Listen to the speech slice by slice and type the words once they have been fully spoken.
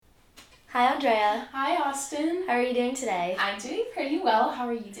Hi, Andrea. Hi, Austin. How are you doing today? I'm doing pretty well. How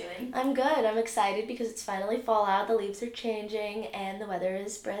are you doing? I'm good. I'm excited because it's finally fall out, the leaves are changing, and the weather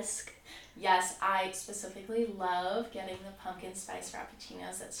is brisk. Yes, I specifically love getting the pumpkin spice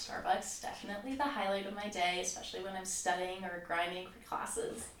frappuccinos at Starbucks. Definitely the highlight of my day, especially when I'm studying or grinding for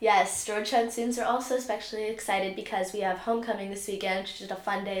classes. Yes, Georgetown students are also especially excited because we have homecoming this weekend, which is a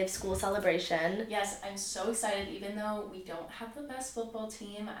fun day of school celebration. Yes, I'm so excited. Even though we don't have the best football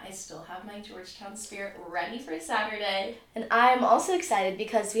team, I still have my Georgetown spirit ready for Saturday. And I'm also excited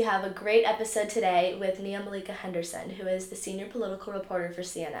because we have a great episode today with Nia-Malika Henderson, who is the senior political reporter for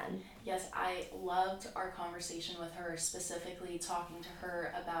CNN. Yes, I loved our conversation with her, specifically talking to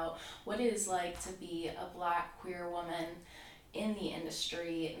her about what it is like to be a Black queer woman in the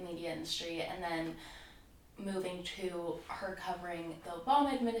industry, media industry, and then moving to her covering the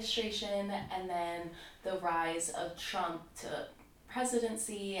Obama administration and then the rise of Trump to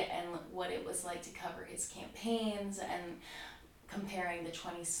presidency and what it was like to cover his campaigns and comparing the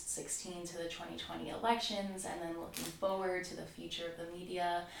 2016 to the 2020 elections and then looking forward to the future of the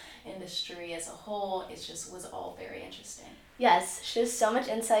media industry as a whole. It just was all very interesting. Yes, she has so much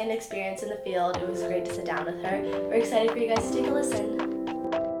insight and experience in the field. It was great to sit down with her. We're excited for you guys to take a listen.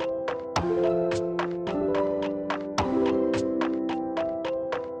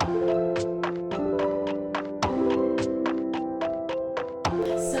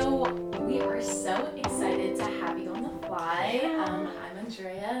 So we are so excited to have you on the fly. I'm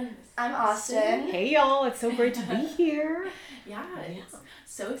Andrea. I'm Austin. Hey y'all, it's so great to be here. Yeah, it's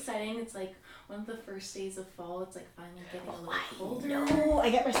so exciting. It's like one of the first days of fall. It's like finally getting a little colder. No, I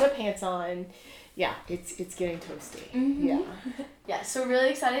got my sweatpants on. Yeah, it's getting toasty. Mm-hmm. Yeah. Yeah, so we're really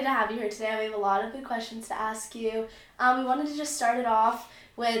excited to have you here today. We have a lot of good questions to ask you. We wanted to just start it off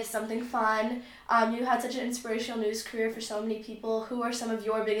with something fun. You had such an inspirational news career for so many people. Who are some of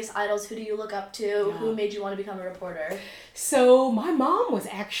your biggest idols? Who do you look up to? Yeah. Who made you want to become a reporter? So my mom was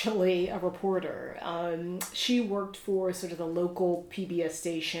actually a reporter. She worked for sort of the local PBS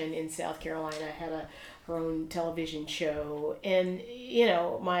station in South Carolina, had her own television show. And, you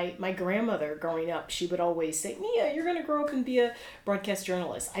know, my grandmother growing up, she would always say, Nia, you're going to grow up and be a broadcast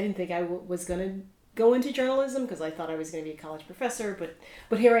journalist. I didn't think I was going to go into journalism because I thought I was going to be a college professor,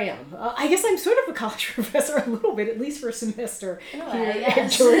 but here I am. I guess I'm sort of a college professor a little bit, at least for a semester here at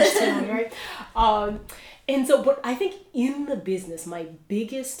Georgetown, right? And so, but I think in the business, my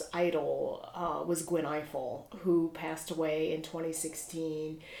biggest idol was Gwen Ifill, who passed away in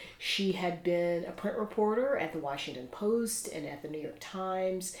 2016. She had been a print reporter at the Washington Post and at the New York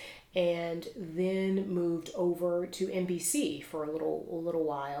Times, and then moved over to NBC for a little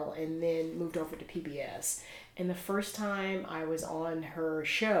while, and then moved over to PBS. And the first time I was on her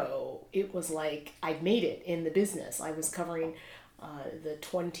show, it was like I'd made it in the business. I was covering the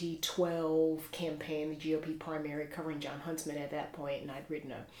 2012 campaign, the GOP primary, covering John Huntsman at that point, and I'd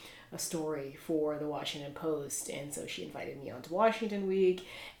written a story for the Washington Post, and so she invited me on to Washington Week.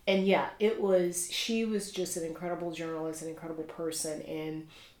 And yeah, she was just an incredible journalist, an incredible person, and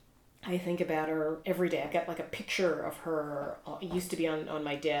I think about her every day. I've got like a picture of her. It used to be on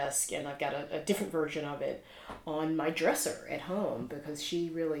my desk, and I've got a different version of it on my dresser at home because she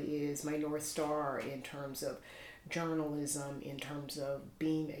really is my North Star in terms of journalism, in terms of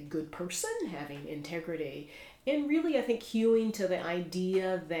being a good person, having integrity, and really I think hewing to the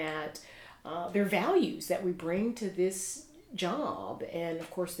idea that there are values that we bring to this job, and of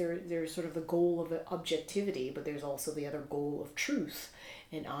course there's sort of the goal of objectivity, but there's also the other goal of truth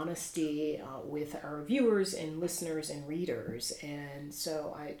and honesty with our viewers and listeners and readers. And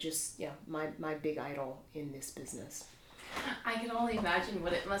so I just, my big idol in this business. I can only imagine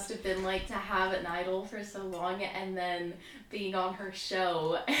what it must have been like to have an idol for so long and then being on her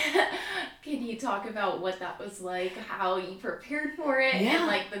show. Can you talk about what that was like, how you prepared for it, and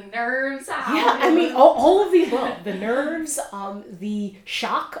like the nerves? All of these, well, the nerves, the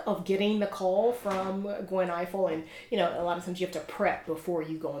shock of getting the call from Gwen Ifill, and a lot of times you have to prep before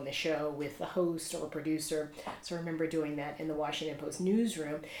you go on the show with the host or a producer. So I remember doing that in the Washington Post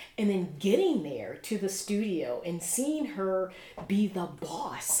newsroom, and then getting there to the studio and seeing her be the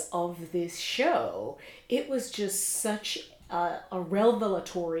boss of this show. It was just such a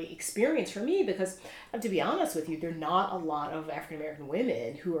revelatory experience for me because, to be honest with you, there are not a lot of African American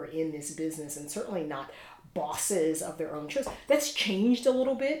women who are in this business, and certainly not bosses of their own shows. That's changed a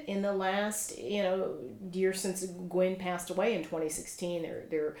little bit in the last year since Gwen passed away in 2016.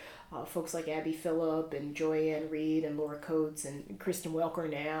 There are folks like Abby Phillip and Joyanne Reed and Laura Coates and Kristen Welker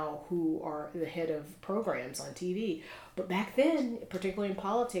now who are the head of programs on TV. But back then, particularly in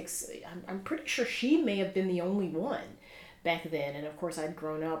politics, I'm pretty sure she may have been the only one back then. And of course, I'd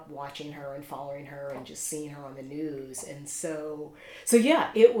grown up watching her and following her and just seeing her on the news. And so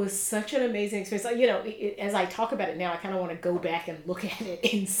yeah, it was such an amazing experience. Like, as I talk about it now, I kind of want to go back and look at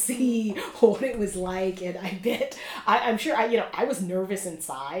it and see what it was like. And I bet, I'm sure, I was nervous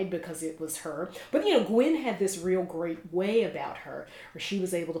inside because it was her. But, Gwen had this real great way about her where she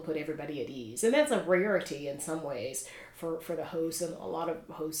was able to put everybody at ease. And that's a rarity in some ways for the hosts, and a lot of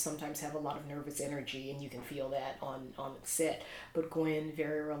hosts sometimes have a lot of nervous energy, and you can feel that on the set. But Gwen,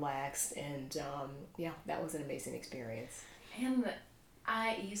 very relaxed, and that was an amazing experience. And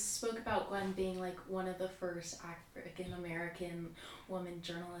you spoke about Gwen being like one of the first African American woman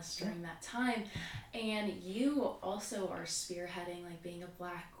journalists during that time, and you also are spearheading like being a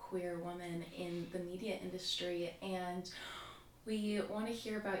Black queer woman in the media industry, and we want to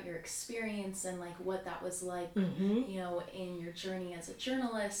hear about your experience and like what that was like, in your journey as a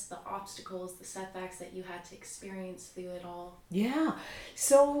journalist, the obstacles, the setbacks that you had to experience through it all. Yeah.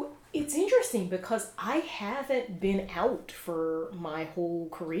 So it's interesting because I haven't been out for my whole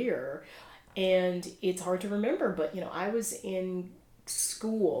career, and it's hard to remember, but I was in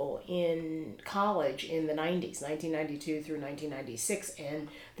school in college in the 90s, 1992 through 1996, and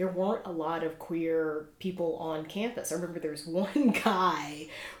there weren't a lot of queer people on campus. I remember there was one guy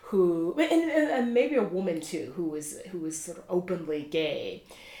who, and maybe a woman too, who was sort of openly gay.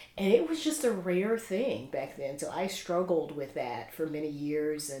 And it was just a rare thing back then. So I struggled with that for many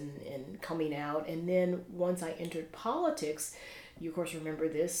years and coming out. And then once I entered politics, you of course remember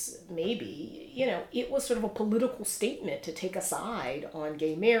this, maybe, it was sort of a political statement to take a side on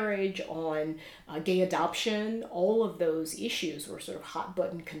gay marriage, on gay adoption. All of those issues were sort of hot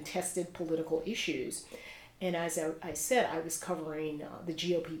button contested political issues. And as I said, I was covering the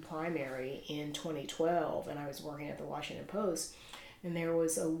GOP primary in 2012, and I was working at the Washington Post. And there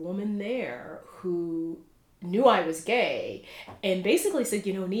was a woman there who knew I was gay and basically said,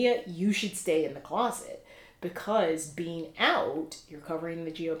 Nia, you should stay in the closet. Because being out, you're covering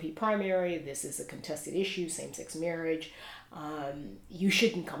the GOP primary, this is a contested issue, same-sex marriage, you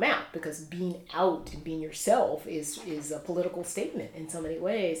shouldn't come out, because being out and being yourself is a political statement in so many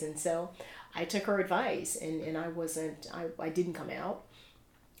ways. And so I took her advice, and I didn't come out.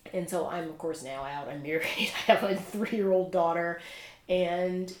 And so I'm, of course, now out. I'm married. I have a 3-year-old daughter.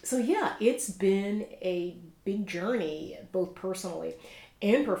 And so, yeah, it's been a big journey, both personally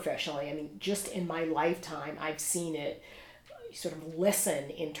and professionally. I mean, just in my lifetime, I've seen it sort of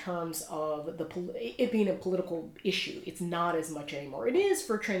lessen in terms of it being a political issue. It's not as much anymore. It is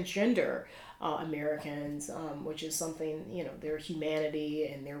for transgender Americans, which is something, their humanity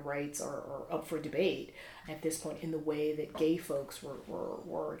and their rights are up for debate at this point in the way that gay folks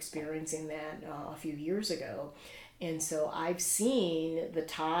were experiencing that a few years ago. And so I've seen the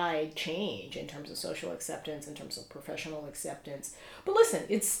tide change in terms of social acceptance, in terms of professional acceptance. But listen,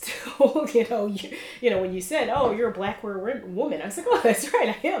 it's still, when you said, oh, you're a Black queer woman, I was like, oh, that's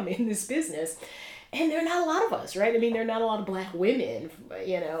right, I am in this business. And there are not a lot of us, right? I mean, there are not a lot of Black women,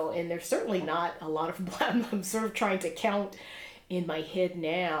 and there's certainly not a lot of Black, I'm sort of trying to count in my head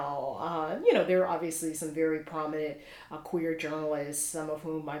now. There are obviously some very prominent queer journalists, some of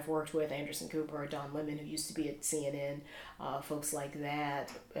whom I've worked with, Anderson Cooper, Don Lemon, who used to be at CNN, folks like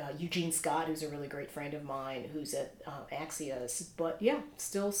that. Eugene Scott, who's a really great friend of mine, who's at Axios. But yeah,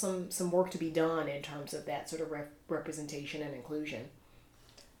 still some work to be done in terms of that sort of representation and inclusion.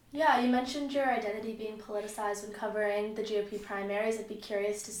 Yeah, you mentioned your identity being politicized when covering the GOP primaries. I'd be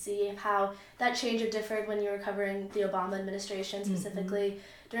curious to see how that changed or differed when you were covering the Obama administration, specifically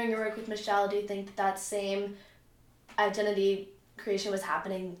during your work with Michelle. Do you think that same identity creation was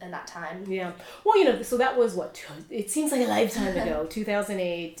happening in that time? Yeah. Well, so that was it seems like a lifetime ago,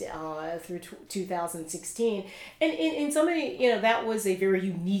 2008 through 2016. And in so many, that was a very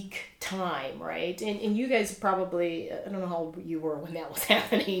unique time, right? And you guys probably, I don't know how old you were when that was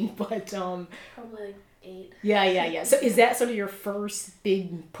happening, but... Probably like 8. Yeah. So is that sort of your first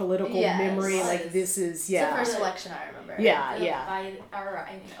big political memory? Like this is, It's the first election I remember.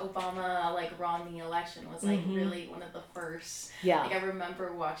 Obama, Romney election was really one of the first. Yeah. I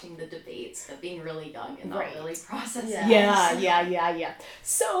remember watching the debates, but being really young and not really processing. Yeah.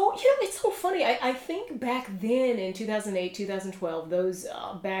 So, it's so funny. I think back then in 2008, 2012, those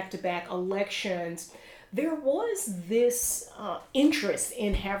back-to-back elections, there was this interest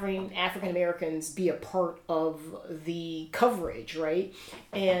in having African Americans be a part of the coverage, right?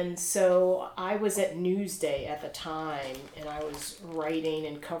 And so I was at Newsday at the time, and I was writing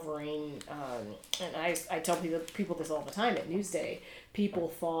and covering, and I tell people this all the time at Newsday. People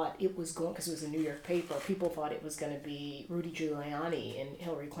thought it was going, because it was a New York paper, people thought it was going to be Rudy Giuliani and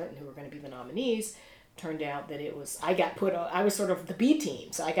Hillary Clinton who were going to be the nominees. turned out that I got put on, I was sort of the B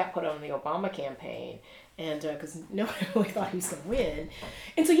team, so I got put on the Obama campaign, and because nobody really thought he was going to win.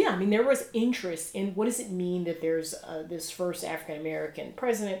 And so, yeah, I mean, there was interest in what does it mean that there's this first African-American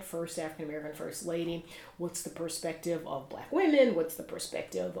president, first African-American first lady, what's the perspective of black women, what's the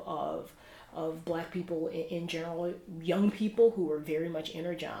perspective of black people in general, young people who were very much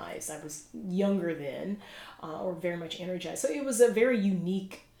energized. I was younger then, or very much energized. So it was a very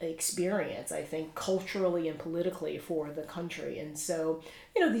unique experience, I think, culturally and politically for the country. And so,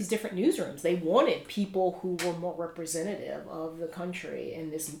 these different newsrooms, they wanted people who were more representative of the country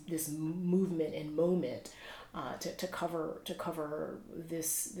and this movement and moment. To cover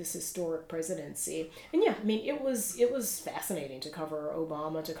this historic presidency. And yeah, I mean, it was fascinating to cover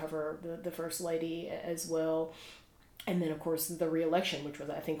Obama, to cover the First Lady as well. And then, of course, the re-election, which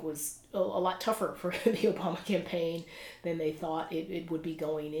I think was a lot tougher for the Obama campaign than they thought it would be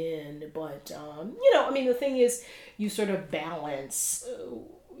going in. But, I mean, the thing is, you sort of balance.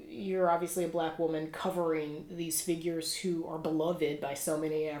 You're obviously a black woman covering these figures who are beloved by so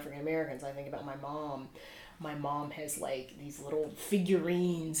many African Americans. I think about my mom. My mom has like these little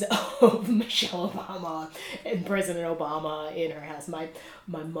figurines of Michelle Obama and President Obama in her house. My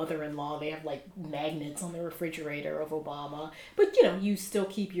mother-in-law, they have like magnets on the refrigerator of Obama. But you still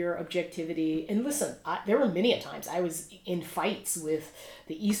keep your objectivity. And listen, there were many a times I was in fights with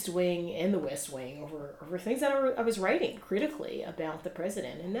the East Wing and the West Wing over things that I was writing critically about the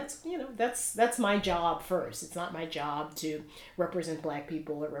president. And that's my job first. It's not my job to represent black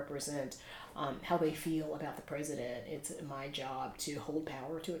people or represent how they feel about the president. It's my job to hold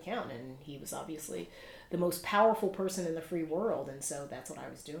power to account, and he was obviously the most powerful person in the free world, and so that's what I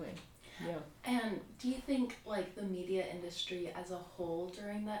was doing. Yeah. And do you think, like, the media industry as a whole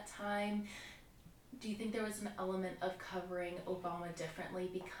during that time, do you think there was an element of covering Obama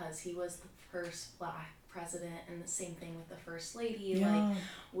differently because he was the first black president, and the same thing with the First Lady? Yeah. Like,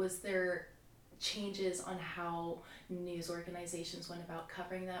 was there changes on how news organizations went about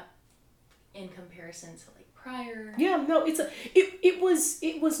covering that in comparison to like prior? Yeah, no,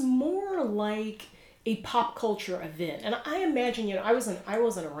 it was more like a pop culture event, and I imagine I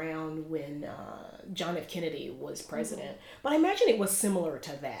wasn't around when John F. Kennedy was president, but I imagine it was similar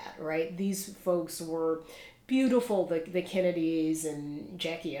to that, right? These folks were beautiful, the Kennedys and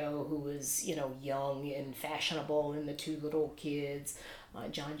Jackie O, who was young and fashionable, and the two little kids.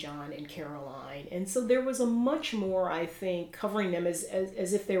 John and Caroline. And so there was a much more, I think, covering them as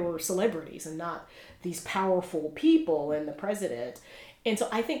if they were celebrities and not these powerful people and the president. And so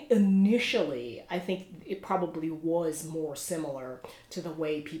I think initially, it probably was more similar to the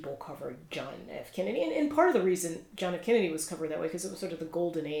way people covered John F. Kennedy. And part of the reason John F. Kennedy was covered that way, because it was sort of the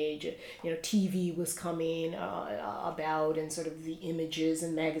golden age. TV was coming about, and sort of the images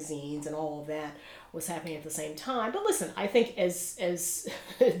and magazines and all of that was happening at the same time. But listen, I think as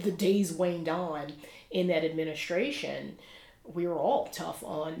the days waned on in that administration, we were all tough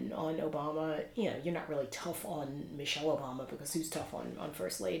on Obama. You're not really tough on Michelle Obama, because who's tough on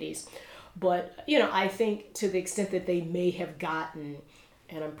first ladies? But, I think to the extent that they may have gotten,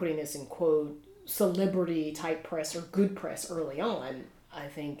 and I'm putting this in quote, celebrity type press or good press early on, I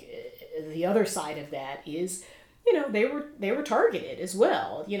think the other side of that is, they were targeted as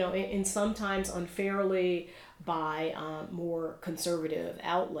well, and sometimes unfairly by more conservative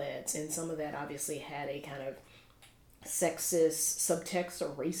outlets. And some of that obviously had a kind of sexist subtext or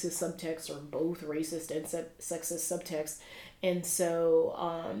racist subtext, or both racist and sexist subtext. And so,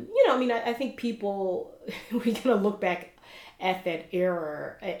 I think people, we kind of look back at that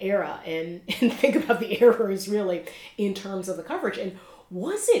era and think about the errors really in terms of the coverage. And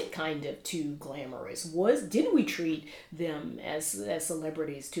was it kind of too glamorous? Did we treat them as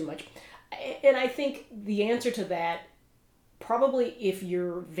celebrities too much? And I think the answer to that, probably if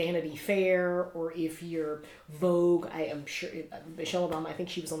you're Vanity Fair or if you're Vogue, I am sure Michelle Obama, I think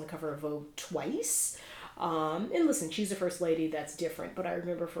she was on the cover of Vogue twice. And listen, she's the first lady, that's different. But I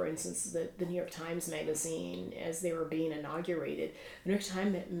remember, for instance, the New York Times Magazine, as they were being inaugurated, the New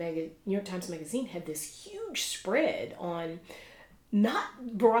York Times Magazine had this huge spread on not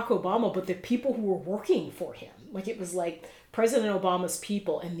Barack Obama, but the people who were working for him. Like, it was like President Obama's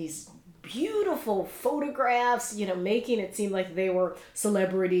people, and these beautiful photographs, making it seem like they were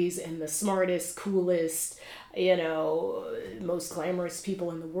celebrities and the smartest, coolest, most glamorous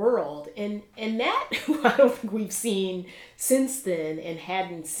people in the world. And that I don't think we've seen since then, and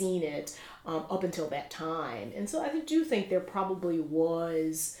hadn't seen it up until that time. And so I do think there probably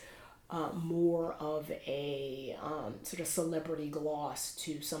was more of a sort of celebrity gloss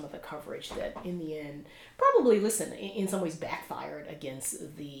to some of the coverage that in the end probably, listen, in some ways backfired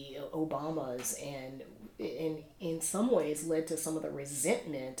against the Obamas, and in some ways led to some of the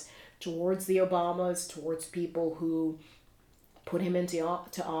resentment towards the Obamas, towards people who put him into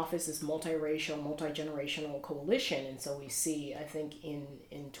office, this multiracial, multi-generational coalition. And so we see, I think, in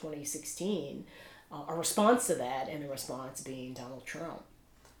 2016, a response to that, and the response being Donald Trump.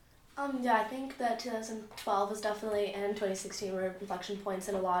 Yeah, I think that 2012 was definitely, and 2016 were inflection points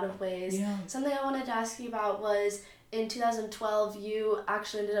in a lot of ways. Yeah. Something I wanted to ask you about was, in 2012, you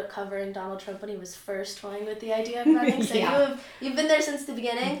actually ended up covering Donald Trump when he was first toying with the idea of running. So Yeah. you've been there since the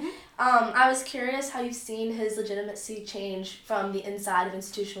beginning. I was curious how you've seen his legitimacy change from the inside of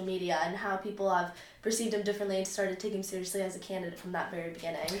institutional media, and how people have perceived him differently and started taking him seriously as a candidate from that very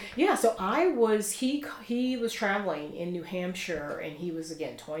beginning. Yeah, so he was traveling in New Hampshire, and he was,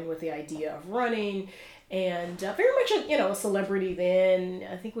 again, toying with the idea of running, and very much a celebrity then.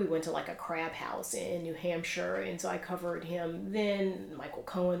 I think we went to like a crab house in New Hampshire, and so I covered him then. Michael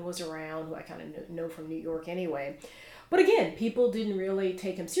Cohen was around, who I kind of know from New York anyway. But again, people didn't really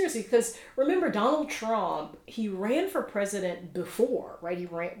take him seriously because, remember, Donald Trump, he ran for president before, right? He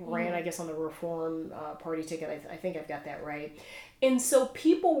ran I guess, on the Reform Party ticket. I think I've got that right. And so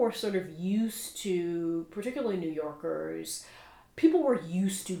people were sort of used to, particularly New Yorkers, people were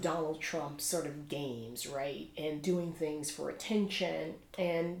used to Donald Trump's sort of games, right? And doing things for attention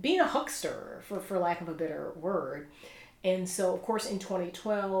and being a huckster, for lack of a better word. And so, of course, in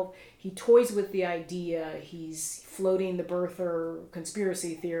 2012, he toys with the idea. He's floating the birther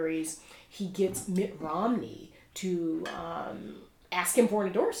conspiracy theories. He gets Mitt Romney to ask him for an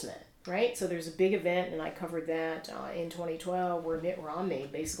endorsement, right? So there's a big event, and I covered that in 2012, where Mitt Romney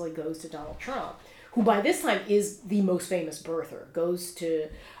basically goes to Donald Trump, who by this time is the most famous birther, goes to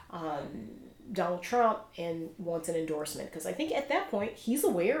Donald Trump and wants an endorsement. Because I think at that point, he's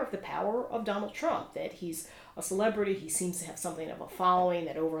aware of the power of Donald Trump, that he's a celebrity. He seems to have something of a following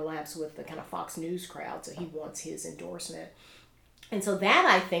that overlaps with the kind of Fox News crowd, so he wants his endorsement. And so that,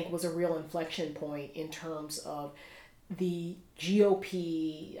 I think, was a real inflection point in terms of the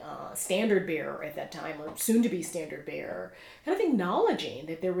GOP standard bearer at that time, or soon to be standard bearer, kind of acknowledging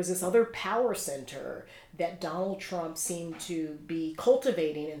that there was this other power center that Donald Trump seemed to be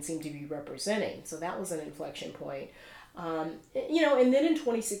cultivating and seemed to be representing. So that was an inflection point. And then in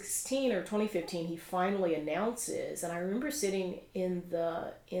 2016 or 2015, he finally announces, and I remember sitting in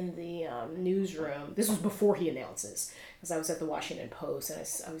the newsroom. This was before he announces, because I was at the Washington Post, and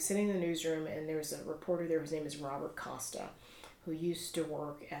I was sitting in the newsroom, and there was a reporter there whose name is Robert Costa, who used to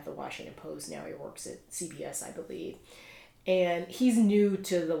work at the Washington Post. Now he works at CBS, I believe. And he's new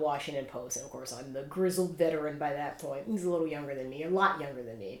to the Washington Post, and of course I'm the grizzled veteran by that point. He's a little younger than me, a lot younger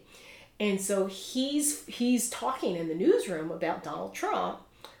than me. And so he's talking in the newsroom about Donald Trump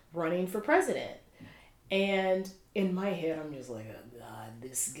running for president. And in my head, I'm just like, oh God,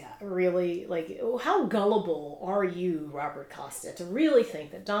 this guy really, like, how gullible are you, Robert Costa, to really think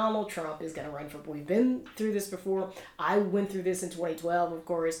that Donald Trump is going to run for, we've been through this before. I went through this in 2012, of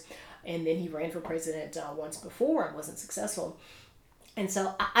course, and then he ran for president once before and wasn't successful. And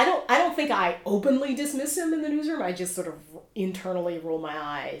so I don't think I openly dismiss him in the newsroom. I just sort of internally roll my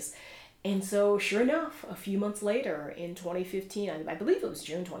eyes. And so, sure enough, a few months later in 2015, I believe it was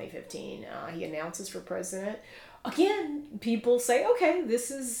June 2015, he announces for president. Again, people say, okay,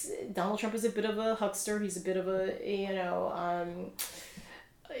 Donald Trump is a bit of a huckster. He's a bit of a,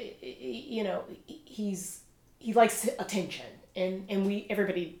 he likes attention. And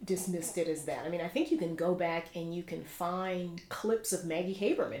everybody dismissed it as that. I mean, I think you can go back and you can find clips of Maggie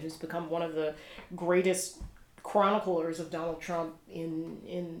Haberman, who's become one of the greatest chroniclers of Donald Trump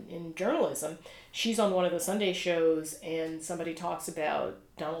in journalism. She's on one of the Sunday shows, and somebody talks about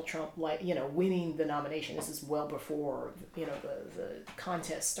Donald Trump, winning the nomination. This is well before, the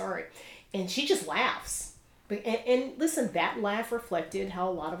contest start. And she just laughs. And listen, that laugh reflected how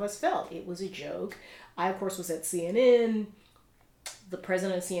a lot of us felt. It was a joke. I, of course, was at CNN. The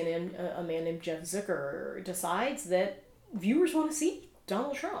president of CNN, a man named Jeff Zucker, decides that viewers want to see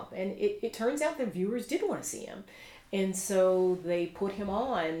Donald Trump. And it turns out that viewers did want to see him. And so they put him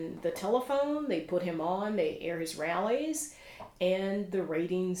on the telephone, they air his rallies, and the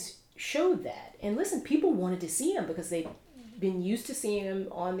ratings showed that. And listen, people wanted to see him because they'd been used to seeing him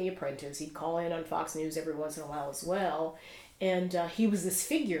on The Apprentice. He'd call in on Fox News every once in a while as well. And he was this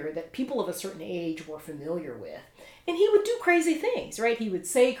figure that people of a certain age were familiar with. And he would do crazy things, right? He would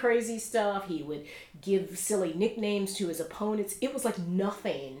say crazy stuff. He would give silly nicknames to his opponents. It was like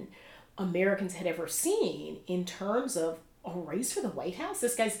nothing Americans had ever seen in terms of a race for the White House.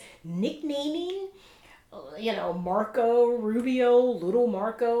 This guy's nicknaming, Marco Rubio, Little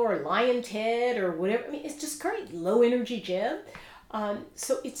Marco, or Lion Ted, or whatever. I mean, it's just great. Low energy Jeb.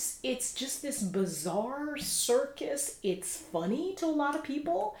 So it's just this bizarre circus. It's funny to a lot of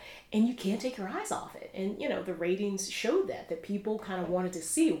people, and you can't take your eyes off it. And the ratings showed that people kind of wanted to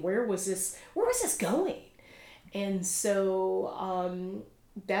see where was this going. And so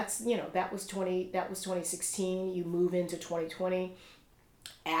that was 2016. You move into 2020.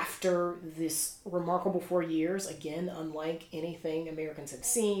 After this remarkable 4 years, again, unlike anything Americans have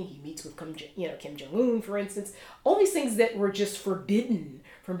seen, he meets with Kim Jong-un, for instance. All these things that were just forbidden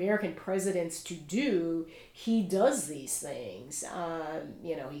for American presidents to do, he does these things.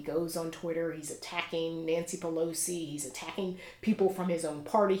 He goes on Twitter, he's attacking Nancy Pelosi, he's attacking people from his own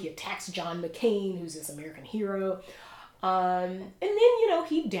party, he attacks John McCain, who's this American hero. And then,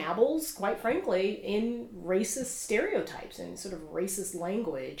 he dabbles, quite frankly, in racist stereotypes and sort of racist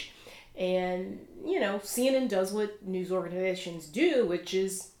language. And, CNN does what news organizations do, which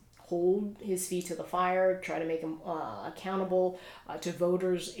is hold his feet to the fire, try to make him accountable to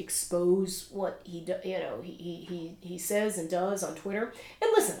voters, expose what he says and does on Twitter.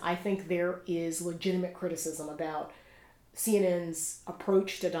 And listen, I think there is legitimate criticism about CNN's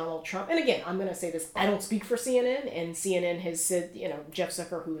approach to Donald Trump. And again, I'm going to say this, I don't speak for CNN, and CNN has said, Jeff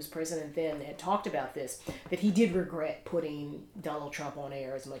Zucker, who was president then, had talked about this, that he did regret putting Donald Trump on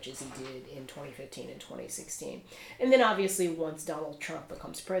air as much as he did in 2015 and 2016. And then obviously once Donald Trump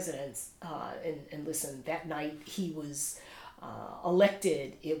becomes president, and listen, that night he was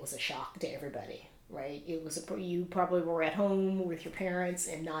elected, it was a shock to everybody, right? You probably were at home with your parents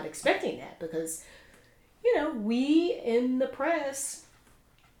and not expecting that, because we in the press,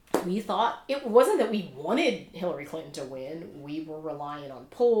 we thought it wasn't that we wanted Hillary Clinton to win. We were relying on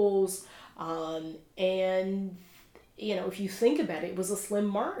polls. And, if you think about it, it was a slim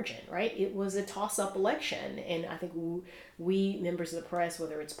margin, right? It was a toss-up election. And I think we members of the press,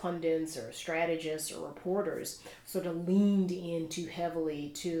 whether it's pundits or strategists or reporters, sort of leaned in too heavily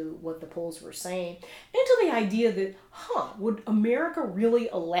to what the polls were saying. And to the idea that, would America really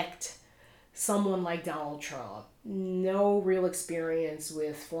elect someone like Donald Trump, no real experience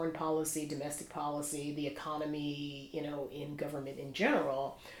with foreign policy, domestic policy, the economy, in government in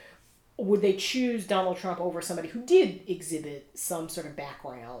general? Would they choose Donald Trump over somebody who did exhibit some sort of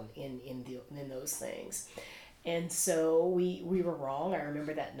background in those things? And so we were wrong. I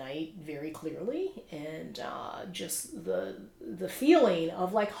remember that night very clearly, and just the feeling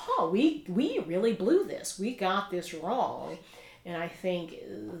of like, we really blew this. We got this wrong. And I think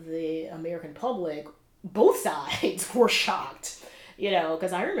the American public, both sides, were shocked,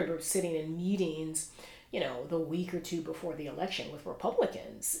 because I remember sitting in meetings, the week or two before the election with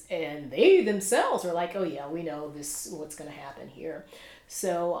Republicans, and they themselves were like, oh yeah, we know what's going to happen here.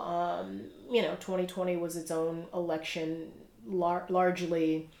 So, 2020 was its own election,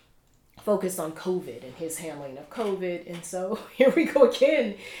 largely focused on COVID and his handling of COVID. And so here we go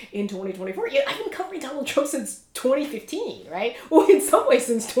again in 2024. I've been covering Donald Trump since 2015, right? Well, in some ways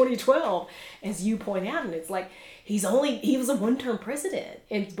since 2012, as you point out. And it's like, he was a one-term president,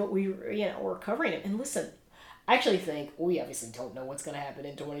 but we're covering him. And listen, I actually think, we obviously don't know what's going to happen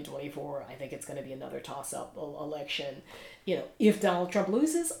in 2024. I think it's going to be another toss-up election. If Donald Trump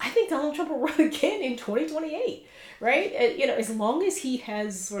loses, I think Donald Trump will run again in 2028, right? As long as he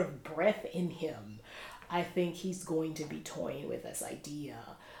has sort of breath in him, I think he's going to be toying with this idea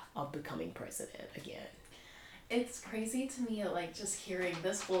of becoming president again. It's crazy to me, like, just hearing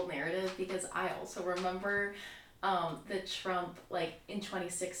this whole narrative, because I also remember that Trump, like, in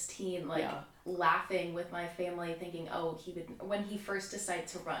 2016, like, laughing with my family, thinking, he would, when he first decided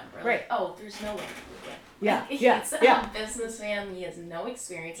to run, we're like, there's no way he would win. Yeah, He's a businessman, he has no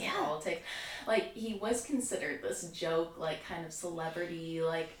experience in politics. Like, he was considered this joke, like, kind of celebrity,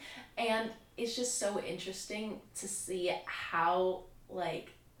 like, and it's just so interesting to see how, like,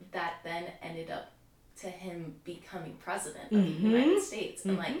 that then ended up to him becoming president of the United States.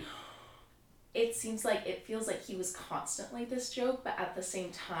 And, like, it feels like he was constantly this joke, but at the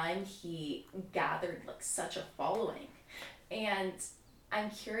same time, he gathered, like, such a following. And I'm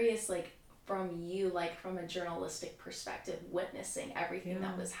curious, like, from you, like, from a journalistic perspective, witnessing everything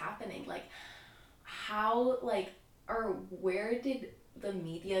that was happening, like, how, like, or where did the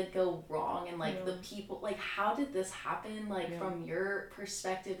media go wrong, and, like, the people, like, how did this happen, like, from your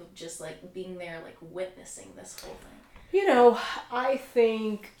perspective of just, like, being there, like, witnessing this whole thing? I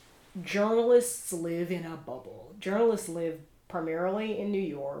think journalists live in a bubble. Journalists live primarily in New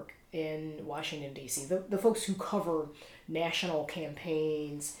York, in Washington, D.C. The folks who cover national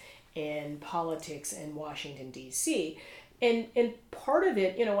campaigns and politics in Washington, D.C., And part of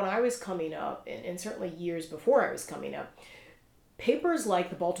it, when I was coming up, and certainly years before I was coming up, papers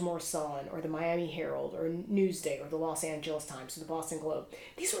like the Baltimore Sun or the Miami Herald or Newsday or the Los Angeles Times or the Boston Globe,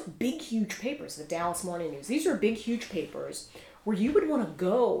 these were big, huge papers, the Dallas Morning News. These are big, huge papers where you would want to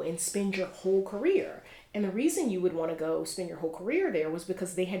go and spend your whole career. And the reason you would want to go spend your whole career there was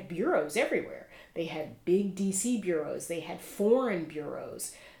because they had bureaus everywhere. They had big DC bureaus. They had foreign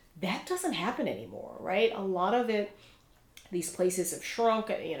bureaus. That doesn't happen anymore, right? A lot of it, these places have shrunk.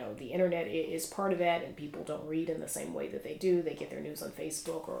 The internet is part of that, and people don't read in the same way that they do. They get their news on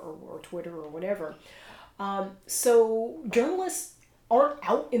Facebook or Twitter or whatever. So journalists aren't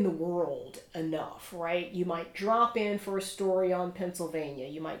out in the world enough, right? You might drop in for a story on Pennsylvania.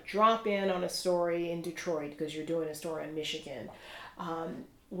 You might drop in on a story in Detroit because you're doing a story on Michigan.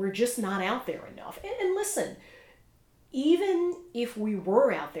 We're just not out there enough. And listen, even if we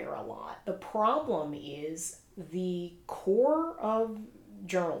were out there a lot, the problem is the core of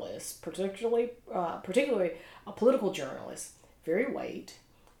journalists, particularly political journalists, very white,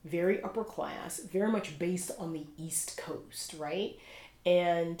 very upper class, very much based on the East Coast, right?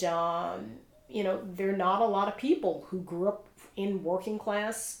 And, there are not a lot of people who grew up in working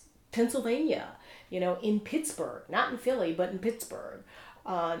class Pennsylvania, in Pittsburgh, not in Philly, but in Pittsburgh.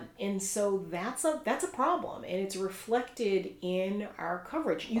 And so that's a problem, and it's reflected in our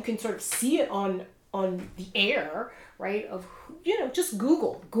coverage. You can sort of see it on the air, right? Of just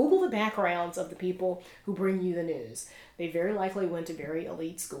Google the backgrounds of the people who bring you the news. They very likely went to very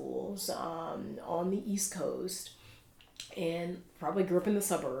elite schools on the East Coast, and probably grew up in the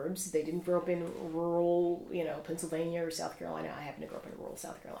suburbs. They didn't grow up in rural, Pennsylvania or South Carolina. I happen to grow up in rural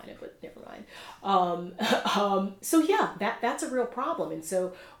South Carolina, but never mind. So yeah, that's a real problem. And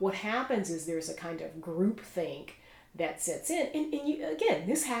so what happens is there's a kind of groupthink that sets in. And again,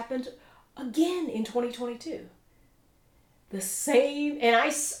 this happened again in 2022. The same, and I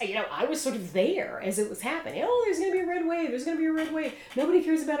was sort of there as it was happening. Oh, there's going to be a red wave. There's going to be a red wave. Nobody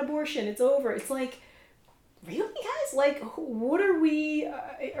cares about abortion. It's over. It's like, really, guys? Like, what are we,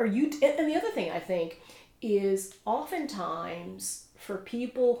 are you, and the other thing I think is oftentimes for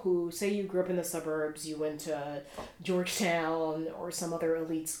people who, say you grew up in the suburbs, you went to Georgetown or some other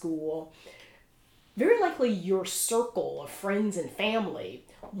elite school, very likely your circle of friends and family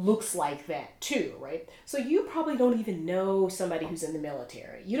looks like that too, right? So you probably don't even know somebody who's in the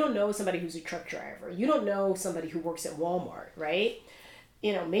military. You don't know somebody who's a truck driver. You don't know somebody who works at Walmart, right?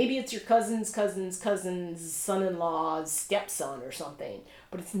 Maybe it's your cousin's son-in-law's stepson or something,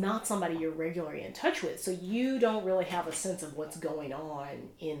 but it's not somebody you're regularly in touch with. So you don't really have a sense of what's going on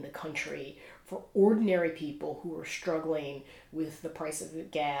in the country for ordinary people who are struggling with the price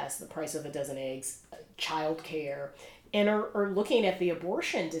of gas, the price of a dozen eggs, childcare, and are looking at the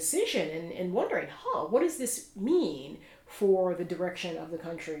abortion decision and wondering, what does this mean for the direction of the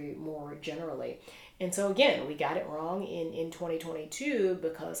country more generally? And so again, we got it wrong in 2022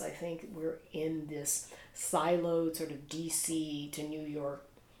 because I think we're in this siloed sort of DC to New York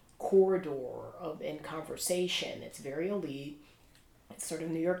corridor in conversation. It's very elite. It's sort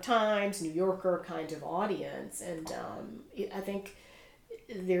of New York Times, New Yorker kind of audience. And I think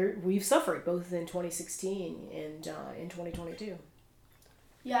we've suffered both in 2016 and in 2022.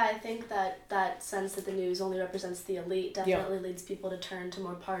 Yeah, I think that sense that the news only represents the elite definitely leads people to turn to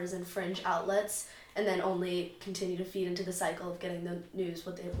more partisan fringe outlets and then only continue to feed into the cycle of getting the news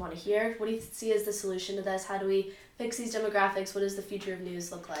what they want to hear. What do you see as the solution to this? How do we fix these demographics? What does the future of news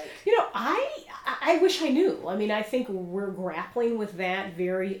look like? I wish I knew. I mean, I think we're grappling with that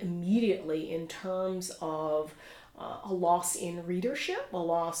very immediately in terms of a loss in readership, a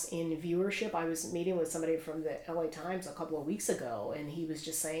loss in viewership. I was meeting with somebody from the LA Times a couple of weeks ago, and he was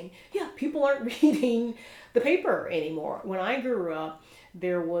just saying, people aren't reading the paper anymore. When I grew up,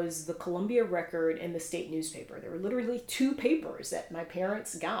 there was the Columbia Record and the state newspaper. There were literally two papers that my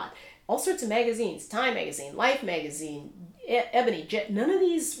parents got. All sorts of magazines, Time Magazine, Life Magazine, Ebony, Jet. None of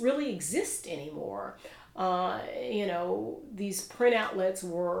these really exist anymore. These print outlets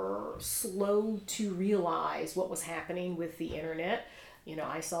were slow to realize what was happening with the internet.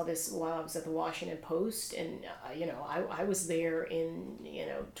 I saw this while I was at the Washington Post, and, I was there in,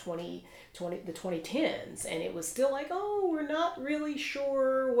 the 2010s, and it was still like, we're not really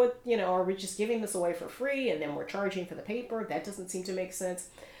sure what, are we just giving this away for free, and then we're charging for the paper? That doesn't seem to make sense.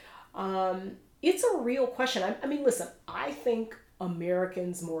 It's a real question. I mean, listen, I think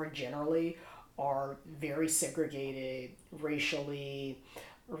Americans more generally are very segregated racially,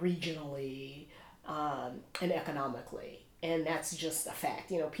 regionally, and economically. And that's just a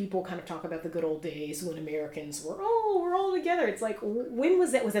fact. People kind of talk about the good old days when Americans were, we're all together. It's like, when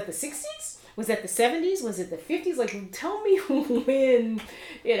was that? Was that the 60s? was that the 70s? Was it the 50s? Like, tell me when,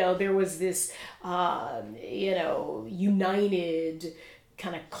 there was this, united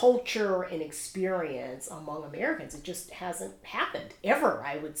kind of culture and experience among Americans. It just hasn't happened ever,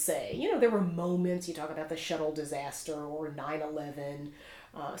 I would say. There were moments, you talk about the shuttle disaster or 9/11.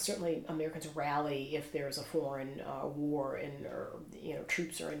 Certainly Americans rally if there's a foreign war or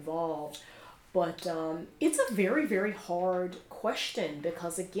troops are involved. But it's a very, very hard question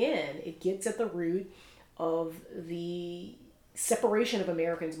because, again, it gets at the root of the separation of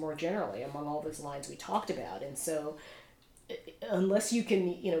Americans more generally among all those lines we talked about. And so unless you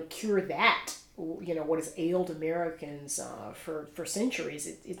can, cure that, what has ailed Americans for centuries,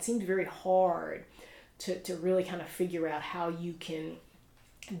 it seems very hard to really kind of figure out how you can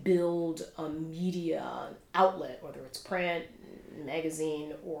build a media outlet, whether it's print,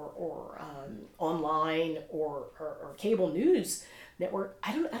 magazine, or online, or cable news network.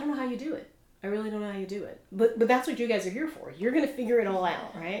 I don't know how you do it. I really don't know how you do it. But that's what you guys are here for. You're going to figure it all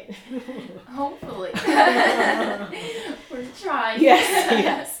out, right? Hopefully. We're trying.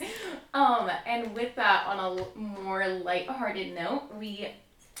 Yes. And with that, on a more lighthearted note, we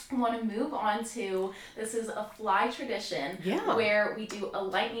want to move on to, this is a Fly tradition, where we do a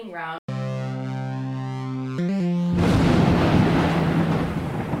lightning round.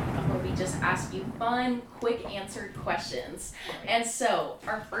 Just ask you fun, quick answered questions. And so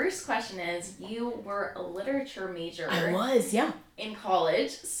our first question is, you were a literature major. I was, yeah. In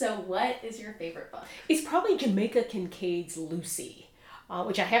college. So what is your favorite book? It's probably Jamaica Kincaid's Lucy,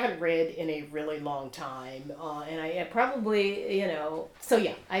 which I haven't read in a really long time. And I probably, so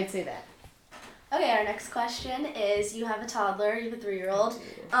yeah, I'd say that. Okay, our next question is, you have a toddler, you have a 3-year-old.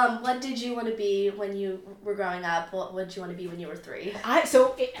 What did you want to be when you were growing up? What did you want to be when you were 3?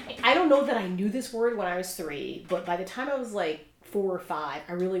 I don't know that I knew this word when I was 3, but by the time I was like 4 or 5,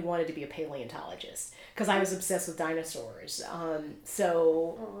 I really wanted to be a paleontologist because I was obsessed with dinosaurs.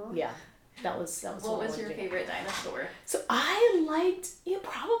 Yeah, that was what was your favorite dinosaur? So I liked,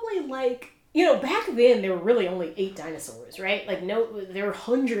 back then there were really only 8 dinosaurs, right? There are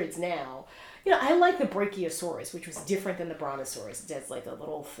hundreds now. I like the Brachiosaurus, which was different than the Brontosaurus. It has like a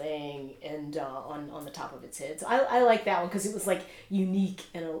little thing and on the top of its head. So I like that one because it was like unique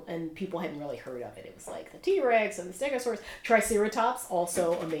and people hadn't really heard of it. It was like the T-Rex and the Stegosaurus. Triceratops,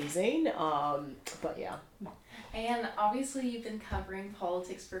 also amazing. But yeah. And obviously you've been covering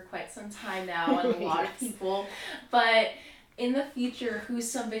politics for quite some time now, and a lot of people. But in the future,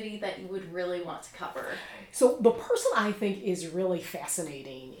 who's somebody that you would really want to cover? So the person I think is really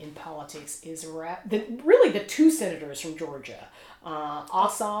fascinating in politics is the 2 senators from Georgia,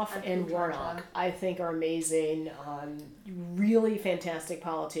 Ossoff and Warnock. I think are amazing, really fantastic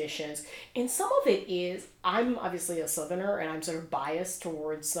politicians. And some of it is, I'm obviously a Southerner and I'm sort of biased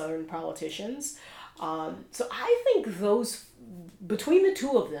towards Southern politicians. So I think between the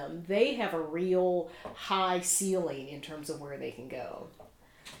 2 of them, they have a real high ceiling in terms of where they can go.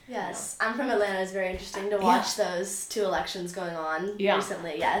 Yes, I'm from Atlanta. It's very interesting to watch those 2 elections going on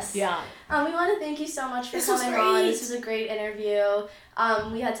recently. Yes. Yeah. We want to thank you so much for coming on. This was a great interview.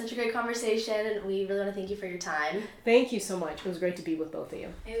 We had such a great conversation, and we really want to thank you for your time. Thank you so much. It was great to be with both of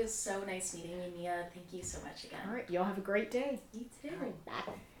you. It was so nice meeting you, Nia. Thank you so much again. All right. Y'all have a great day. You too. All right,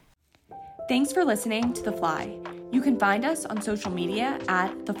 bye. Thanks for listening to The Fly. You can find us on social media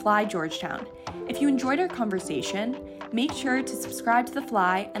at The Fly Georgetown. If you enjoyed our conversation, make sure to subscribe to The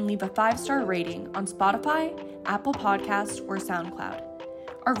Fly and leave a 5-star rating on Spotify, Apple Podcasts, or SoundCloud.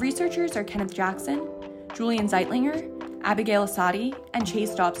 Our researchers are Kenneth Jackson, Julian Zeitlinger, Abigail Asadi, and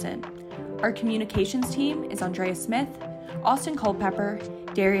Chase Dobson. Our communications team is Andrea Smith, Austin Culpepper,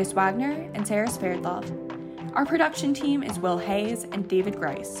 Darius Wagner, and Sarah Sverdlov. Our production team is Will Hayes and David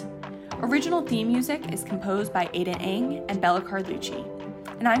Grice. Original theme music is composed by Aidan Eng and Bella Carlucci.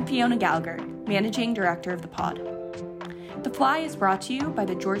 And I'm Fiona Gallagher, Managing Director of the pod. The Fly is brought to you by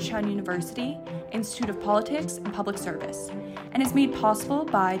the Georgetown University Institute of Politics and Public Service and is made possible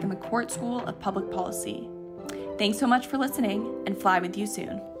by the McCourt School of Public Policy. Thanks so much for listening, and fly with you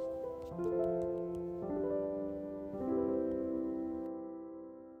soon.